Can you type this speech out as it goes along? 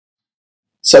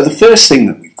So the first thing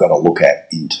that we've got to look at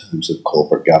in terms of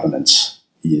corporate governance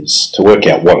is to work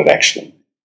out what it actually means.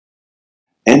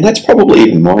 And that's probably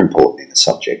even more important in a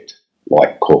subject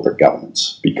like corporate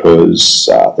governance, because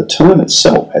the term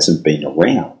itself hasn't been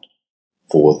around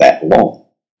for that long.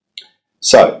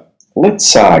 So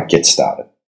let's get started.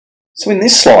 So in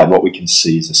this slide, what we can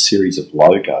see is a series of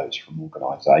logos from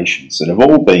organisations that have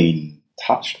all been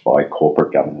touched by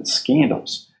corporate governance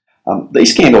scandals.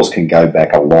 These scandals can go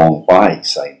back a long way,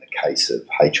 say in the case of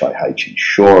HIH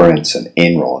Insurance and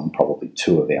Enron, probably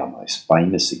two of our most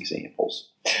famous examples.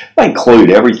 They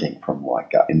include everything from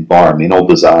environmental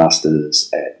disasters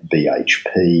at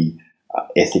BHP,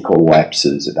 ethical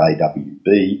lapses at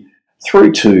AWB,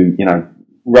 through to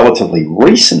relatively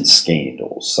recent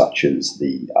scandals such as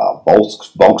the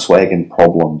Volkswagen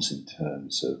problems in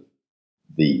terms of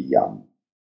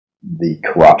the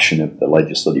corruption of the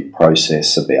legislative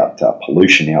process about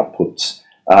pollution outputs,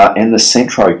 and the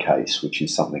Centro case, which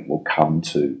is something we'll come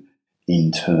to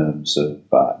in terms of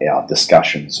our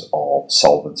discussions of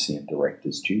solvency and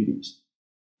directors' duties.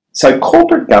 So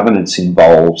corporate governance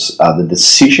involves the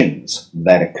decisions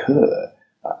that occur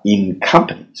in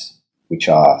companies, which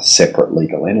are separate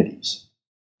legal entities.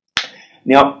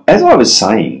 Now, as I was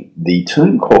saying, the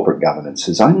term corporate governance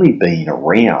has only been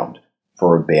around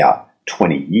for about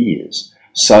 20 years.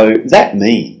 So that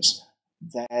means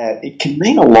that it can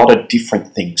mean a lot of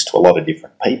different things to a lot of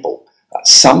different people.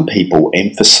 Some people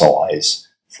emphasise,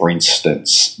 for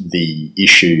instance, the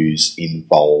issues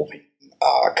involving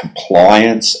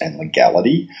compliance and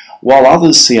legality, while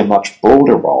others see a much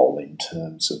broader role in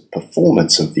terms of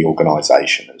performance of the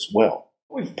organisation as well.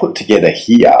 What we've put together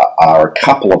here are a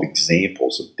couple of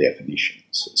examples of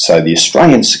definitions. So the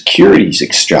Australian Securities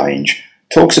Exchange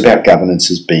talks about governance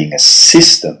as being a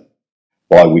system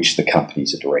by which the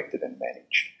companies are directed and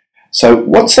managed. So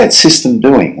what's that system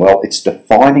doing? Well, it's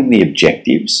defining the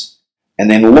objectives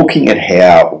and then looking at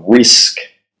how risk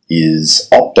is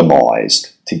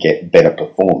optimised to get better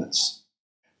performance.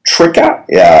 Tricker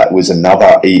is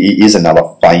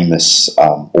another famous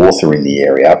author in the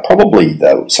area, probably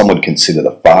though some would consider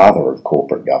the father of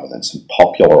corporate governance, and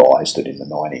popularised it in the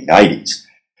 1980s.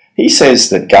 He says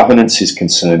that governance is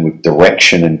concerned with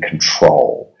direction and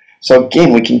control. So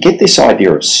again, we can get this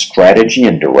idea of strategy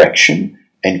and direction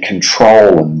and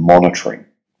control and monitoring.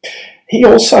 He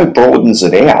also broadens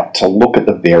it out to look at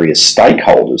the various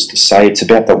stakeholders, to say it's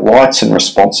about the rights and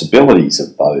responsibilities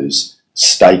of those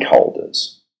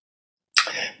stakeholders.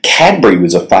 Cadbury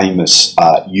was a famous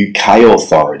UK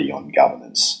authority on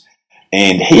governance,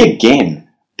 and he again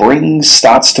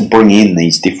starts to bring in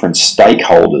these different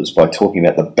stakeholders by talking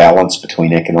about the balance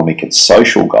between economic and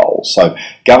social goals. So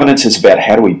governance is about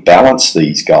how do we balance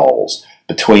these goals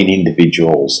between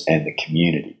individuals and the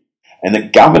community. And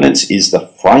that governance is the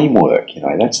framework,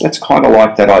 that's kind of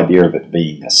like that idea of it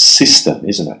being a system,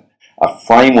 isn't it? A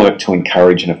framework to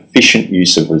encourage an efficient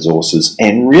use of resources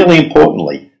and, really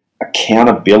importantly,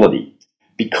 accountability.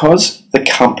 Because the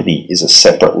company is a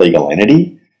separate legal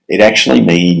entity, it actually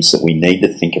means that we need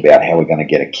to think about how we're going to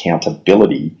get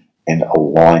accountability and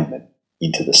alignment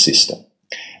into the system.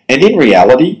 And in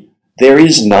reality, there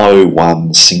is no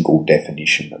one single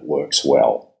definition that works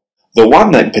well. The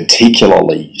one that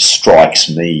particularly strikes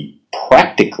me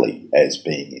practically as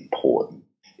being important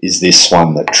is this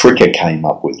one that Tricker came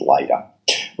up with later,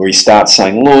 where he starts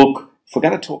saying, look, if we're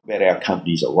going to talk about how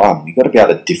companies are run, we've got to be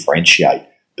able to differentiate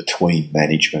between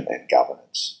management and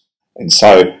governance. And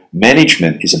so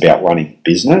management is about running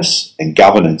business, and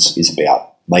governance is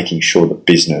about making sure the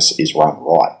business is run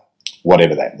right,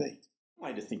 whatever that means.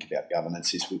 One way to think about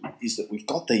governance is that we've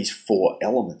got these four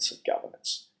elements of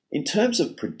governance. In terms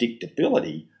of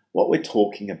predictability, what we're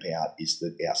talking about is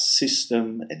that our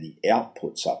system and the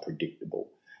outputs are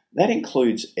predictable. That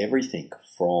includes everything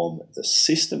from the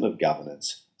system of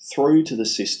governance through to the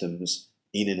systems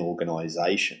in an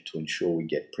organisation to ensure we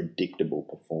get predictable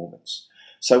performance.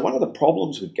 So one of the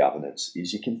problems with governance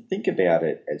is you can think about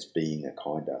it as being a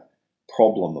kind of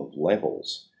problem of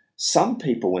levels. Some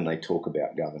people, when they talk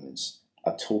about governance,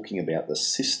 are talking about the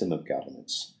system of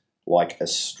governance, like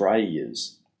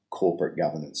Australia's corporate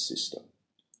governance system.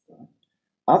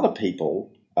 Other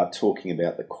people are talking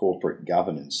about the corporate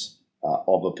governance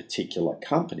of a particular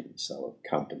company, so of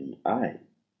company A.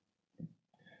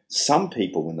 Some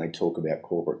people, when they talk about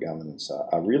corporate governance,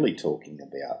 are really talking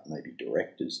about maybe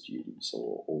directors' duties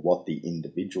or what the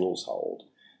individuals hold.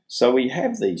 So we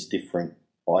have these different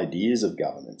ideas of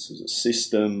governance as a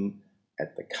system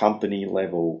at the company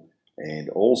level and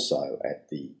also at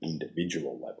the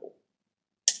individual level.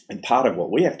 And part of what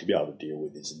we have to be able to deal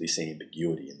with is this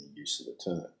ambiguity in the use of the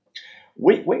term.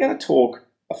 We're going to talk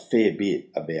a fair bit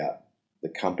about the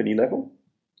company level.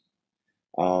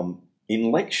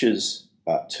 In lectures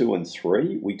 2 and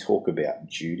 3, we talk about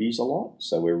duties a lot,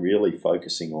 so we're really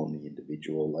focusing on the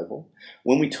individual level.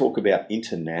 When we talk about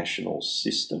international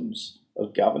systems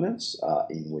of governance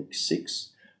in week 6,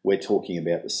 we're talking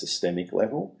about the systemic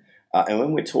level. And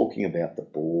when we're talking about the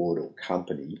board or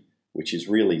company, which is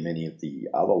really many of the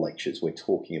other lectures, we're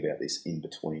talking about this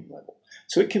in-between level.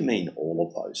 So it can mean all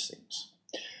of those things.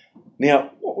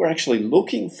 Now, what we're actually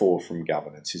looking for from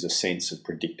governance is a sense of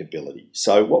predictability.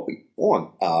 So what we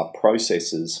want are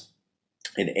processes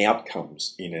and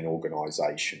outcomes in an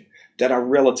organisation that are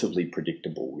relatively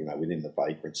predictable, within the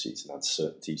vagrancies and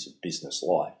uncertainties of business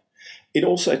life. It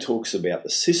also talks about the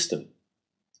system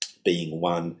being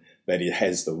one that it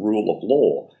has the rule of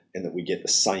law and that we get the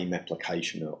same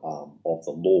application of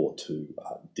the law to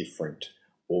different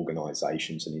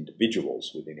organisations and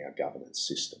individuals within our governance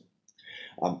system.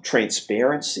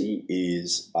 Transparency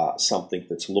is something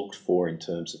that's looked for in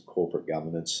terms of corporate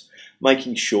governance,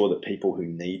 making sure that people who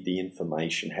need the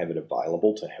information have it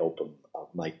available to help them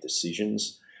make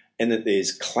decisions, and that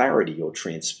there's clarity or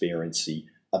transparency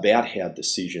about how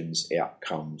decisions,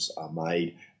 outcomes are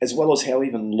made, as well as how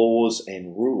even laws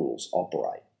and rules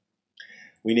operate.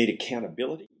 We need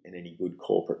accountability in any good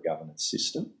corporate governance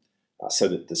system so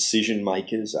that decision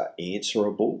makers are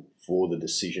answerable for the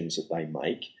decisions that they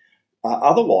make.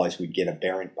 Otherwise, we'd get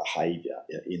aberrant behaviour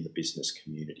in the business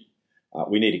community.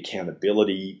 We need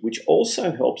accountability, which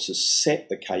also helps us set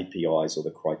the KPIs or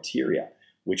the criteria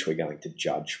which we're going to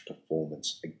judge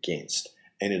performance against,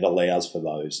 and it allows for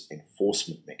those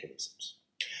enforcement mechanisms.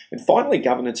 And finally,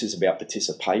 governance is about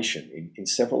participation. In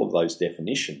several of those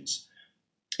definitions,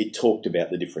 it talked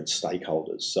about the different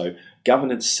stakeholders. So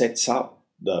governance sets up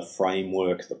the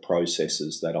framework, the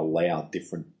processes that allow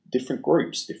different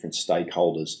groups, different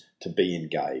stakeholders to be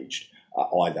engaged,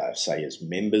 either, say, as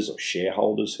members or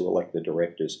shareholders who elect the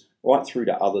directors, right through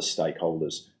to other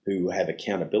stakeholders who have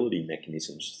accountability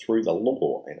mechanisms through the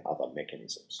law and other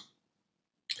mechanisms.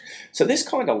 So this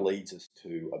kind of leads us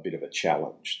to a bit of a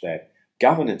challenge, that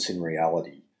governance in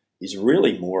reality is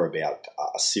really more about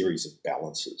a series of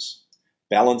balances,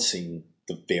 balancing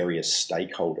the various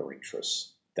stakeholder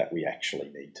interests that we actually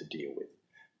need to deal with,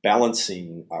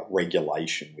 balancing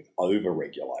regulation with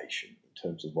over-regulation in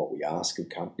terms of what we ask of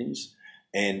companies,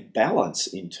 and balance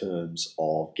in terms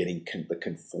of getting the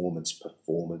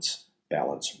conformance-performance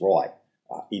balance right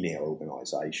in our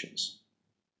organisations.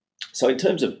 So in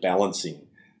terms of balancing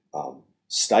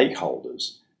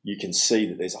stakeholders, you can see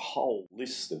that there's a whole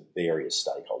list of various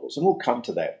stakeholders, and we'll come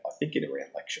to that, I think, in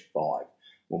around Lecture 5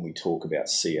 when we talk about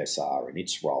CSR and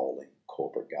its role in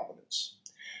corporate governance.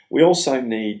 We also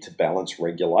need to balance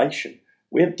regulation.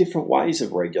 We have different ways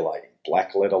of regulating: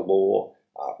 black letter law,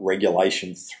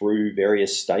 regulation through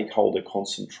various stakeholder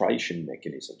concentration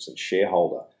mechanisms and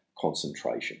shareholder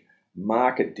concentration.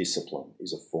 Market discipline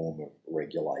is a form of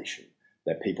regulation,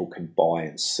 that people can buy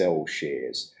and sell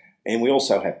shares. And we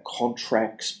also have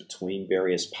contracts between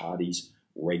various parties,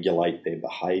 regulate their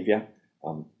behaviour,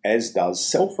 as does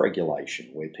self-regulation,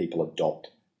 where people adopt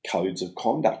codes of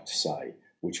conduct, say,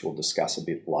 which we'll discuss a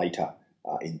bit later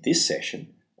in this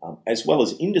session, as well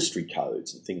as industry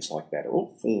codes and things like that, are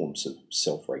all forms of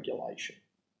self-regulation.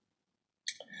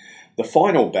 The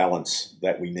final balance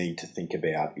that we need to think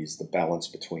about is the balance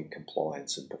between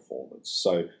compliance and performance.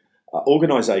 So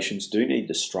organisations do need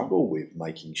to struggle with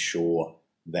making sure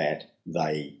that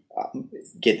they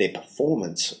get their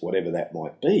performance, whatever that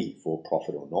might be, for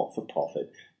profit or not for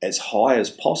profit, as high as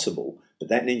possible, but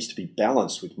that needs to be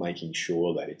balanced with making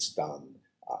sure that it's done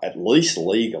at least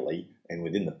legally and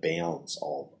within the bounds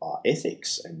of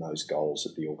ethics and those goals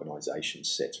that the organisation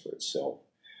sets for itself.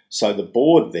 So the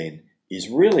board then is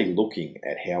really looking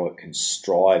at how it can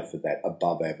strive for that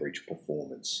above average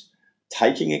performance,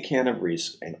 taking account of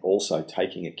risk and also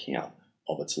taking account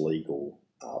of its legal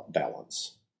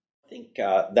balance. I think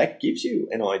that gives you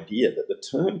an idea that the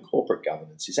term corporate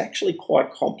governance is actually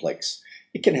quite complex.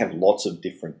 It can have lots of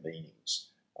different meanings,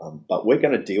 but we're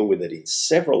going to deal with it in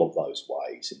several of those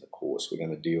ways in the course. We're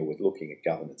going to deal with looking at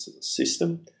governance as a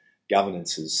system.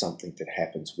 Governance is something that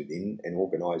happens within an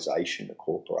organisation, a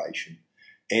corporation,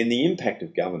 and the impact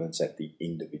of governance at the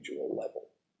individual level.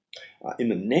 In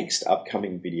the next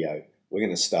upcoming video, we're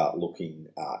going to start looking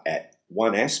at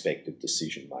one aspect of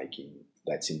decision making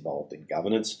that's involved in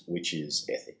governance, which is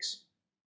ethics.